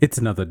It's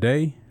another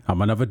day.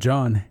 I'm another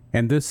John,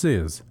 and this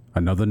is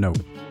Another Note.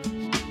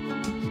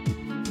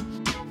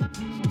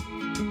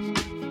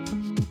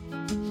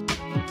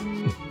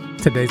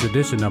 Today's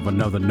edition of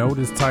Another Note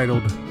is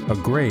titled A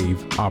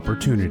Grave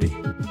Opportunity.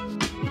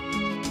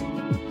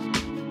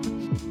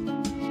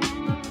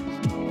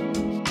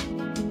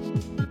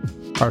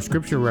 Our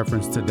scripture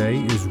reference today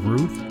is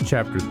Ruth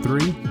chapter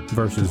 3,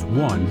 verses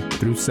 1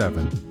 through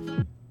 7.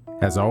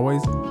 As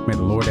always, may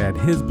the Lord add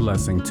His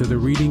blessing to the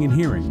reading and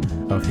hearing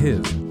of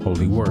His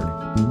holy word.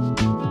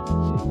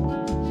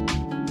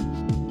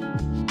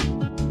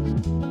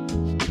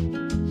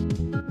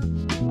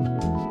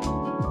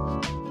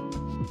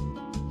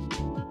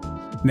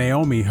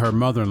 Naomi, her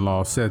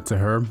mother-in-law, said to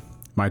her,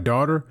 "My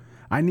daughter,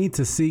 I need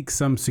to seek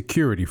some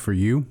security for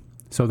you,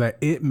 so that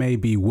it may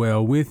be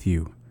well with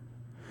you.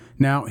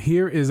 Now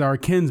here is our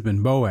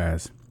kinsman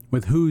Boaz,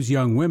 with whose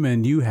young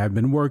women you have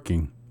been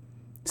working.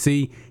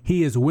 See,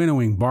 he is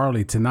winnowing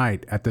barley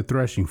tonight at the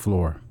threshing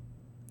floor.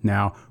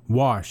 Now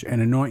wash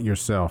and anoint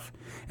yourself,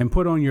 and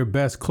put on your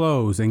best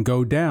clothes, and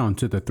go down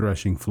to the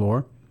threshing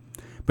floor.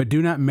 But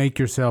do not make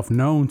yourself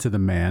known to the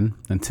man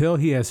until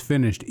he has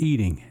finished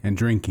eating and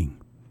drinking.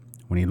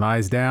 When he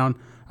lies down,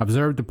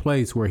 observe the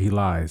place where he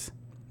lies.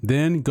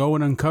 Then go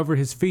and uncover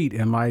his feet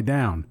and lie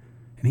down,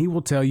 and he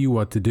will tell you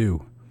what to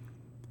do."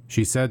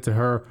 She said to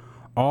her,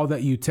 "All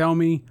that you tell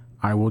me,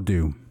 I will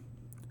do."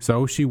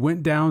 So she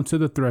went down to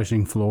the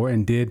threshing floor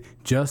and did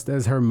just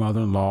as her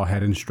mother-in-law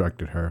had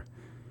instructed her.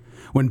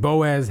 When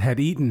Boaz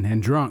had eaten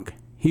and drunk,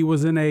 he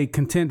was in a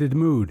contented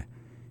mood.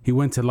 He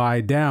went to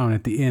lie down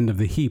at the end of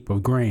the heap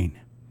of grain.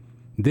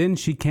 Then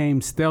she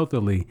came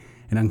stealthily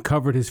and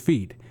uncovered his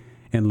feet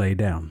and lay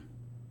down.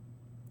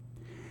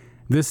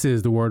 This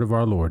is the word of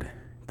our Lord.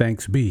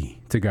 Thanks be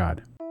to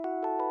God.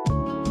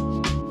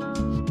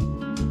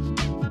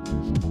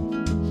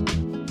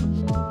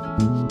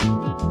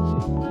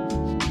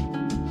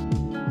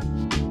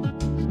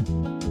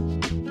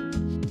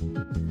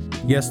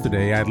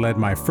 Yesterday, I led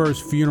my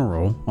first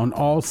funeral on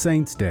All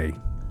Saints' Day.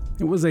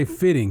 It was a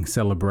fitting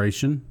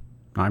celebration.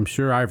 I'm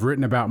sure I've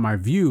written about my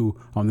view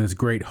on this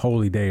great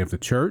holy day of the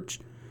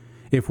church.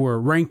 If we're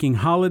ranking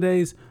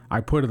holidays,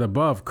 I put it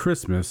above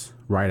Christmas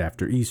right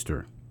after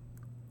Easter.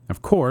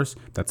 Of course,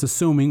 that's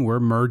assuming we're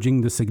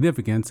merging the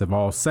significance of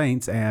All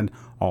Saints and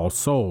All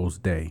Souls'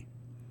 Day.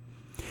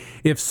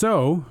 If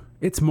so,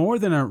 it's more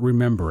than a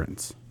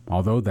remembrance,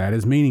 although that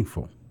is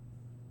meaningful.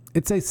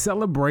 It's a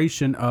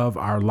celebration of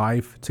our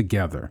life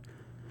together.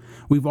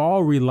 We've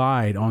all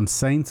relied on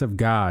saints of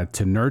God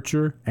to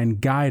nurture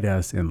and guide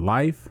us in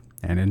life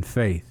and in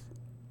faith.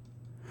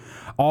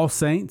 All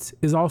Saints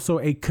is also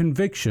a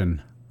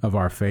conviction of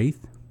our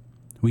faith.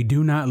 We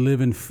do not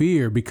live in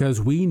fear because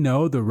we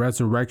know the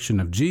resurrection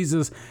of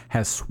Jesus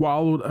has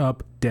swallowed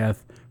up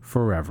death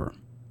forever.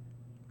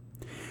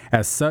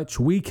 As such,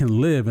 we can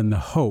live in the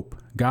hope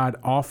God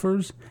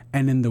offers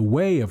and in the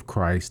way of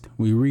Christ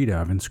we read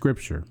of in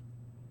Scripture.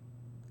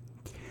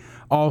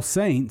 All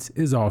Saints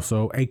is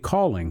also a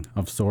calling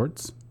of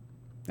sorts.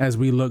 As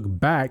we look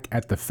back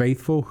at the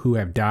faithful who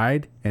have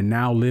died and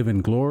now live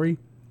in glory,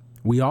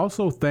 we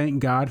also thank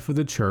God for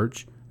the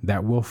church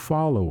that will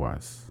follow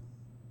us.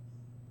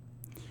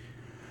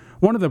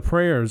 One of the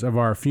prayers of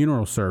our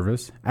funeral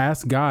service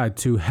asked God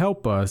to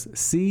help us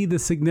see the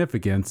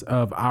significance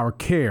of our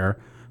care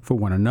for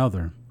one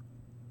another.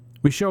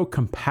 We show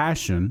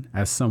compassion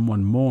as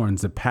someone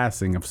mourns the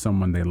passing of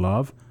someone they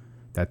love.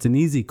 That's an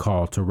easy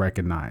call to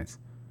recognize.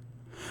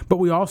 But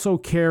we also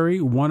carry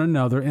one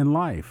another in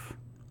life.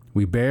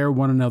 We bear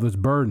one another's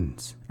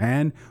burdens,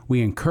 and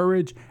we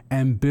encourage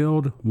and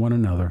build one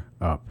another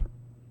up.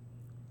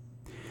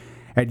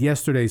 At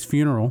yesterday's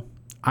funeral,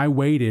 I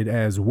waited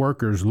as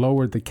workers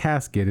lowered the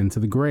casket into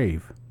the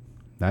grave.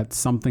 That's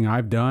something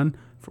I've done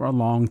for a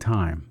long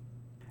time.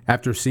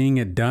 After seeing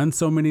it done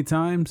so many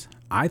times,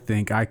 I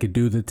think I could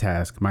do the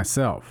task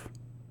myself.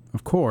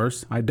 Of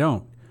course, I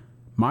don't.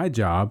 My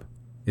job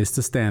is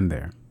to stand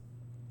there.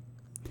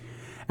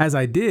 As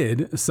I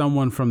did,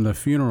 someone from the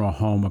funeral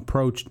home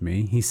approached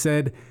me. He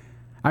said,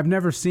 "I've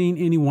never seen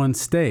anyone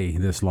stay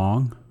this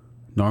long.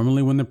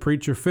 Normally when the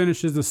preacher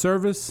finishes the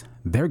service,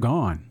 they're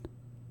gone."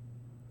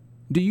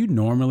 "Do you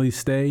normally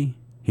stay?"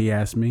 he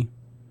asked me.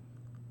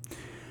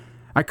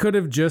 I could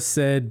have just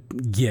said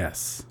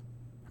yes,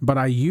 but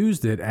I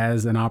used it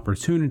as an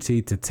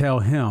opportunity to tell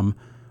him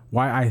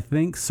why I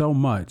think so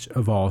much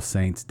of All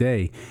Saints'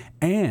 Day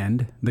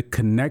and the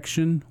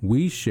connection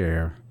we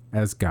share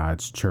as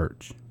God's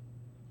church.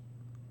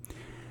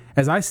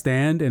 As I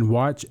stand and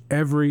watch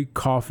every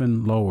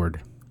coffin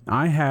lowered,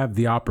 I have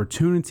the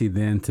opportunity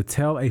then to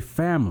tell a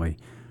family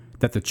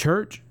that the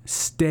church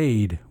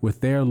stayed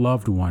with their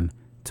loved one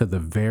to the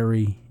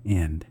very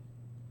end.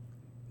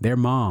 Their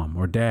mom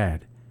or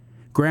dad,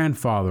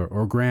 grandfather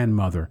or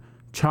grandmother,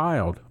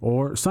 child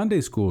or Sunday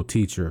school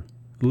teacher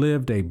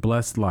lived a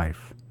blessed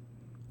life.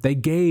 They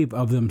gave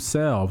of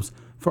themselves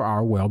for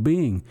our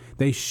well-being.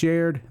 They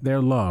shared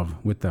their love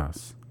with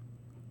us.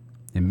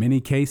 In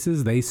many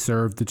cases, they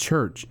served the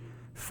church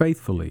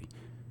faithfully.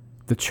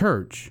 The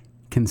church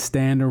can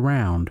stand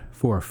around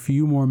for a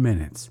few more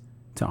minutes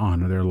to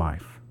honor their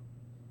life.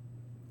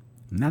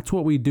 And that's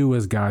what we do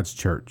as God's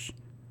church.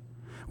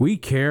 We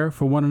care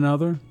for one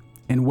another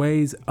in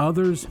ways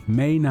others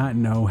may not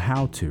know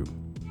how to.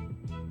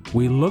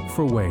 We look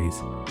for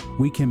ways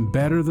we can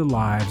better the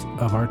lives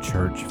of our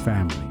church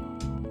family.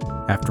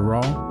 After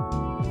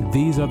all,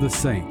 these are the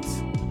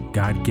saints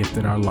God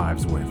gifted our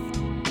lives with.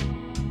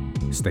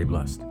 Stay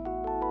blessed.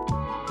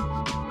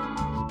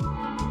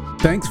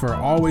 Thanks for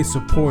always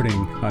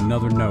supporting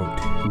Another Note.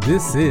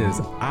 This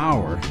is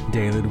our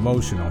daily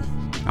devotional.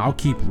 I'll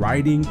keep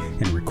writing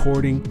and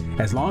recording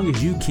as long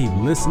as you keep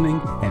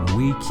listening and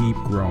we keep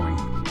growing.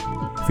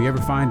 If you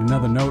ever find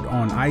Another Note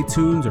on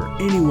iTunes or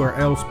anywhere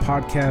else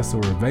podcasts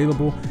are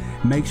available,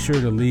 make sure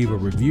to leave a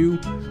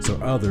review so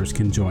others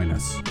can join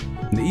us.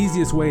 And the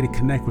easiest way to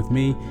connect with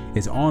me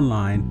is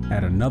online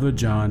at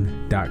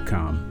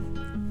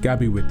anotherjohn.com. God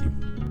be with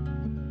you.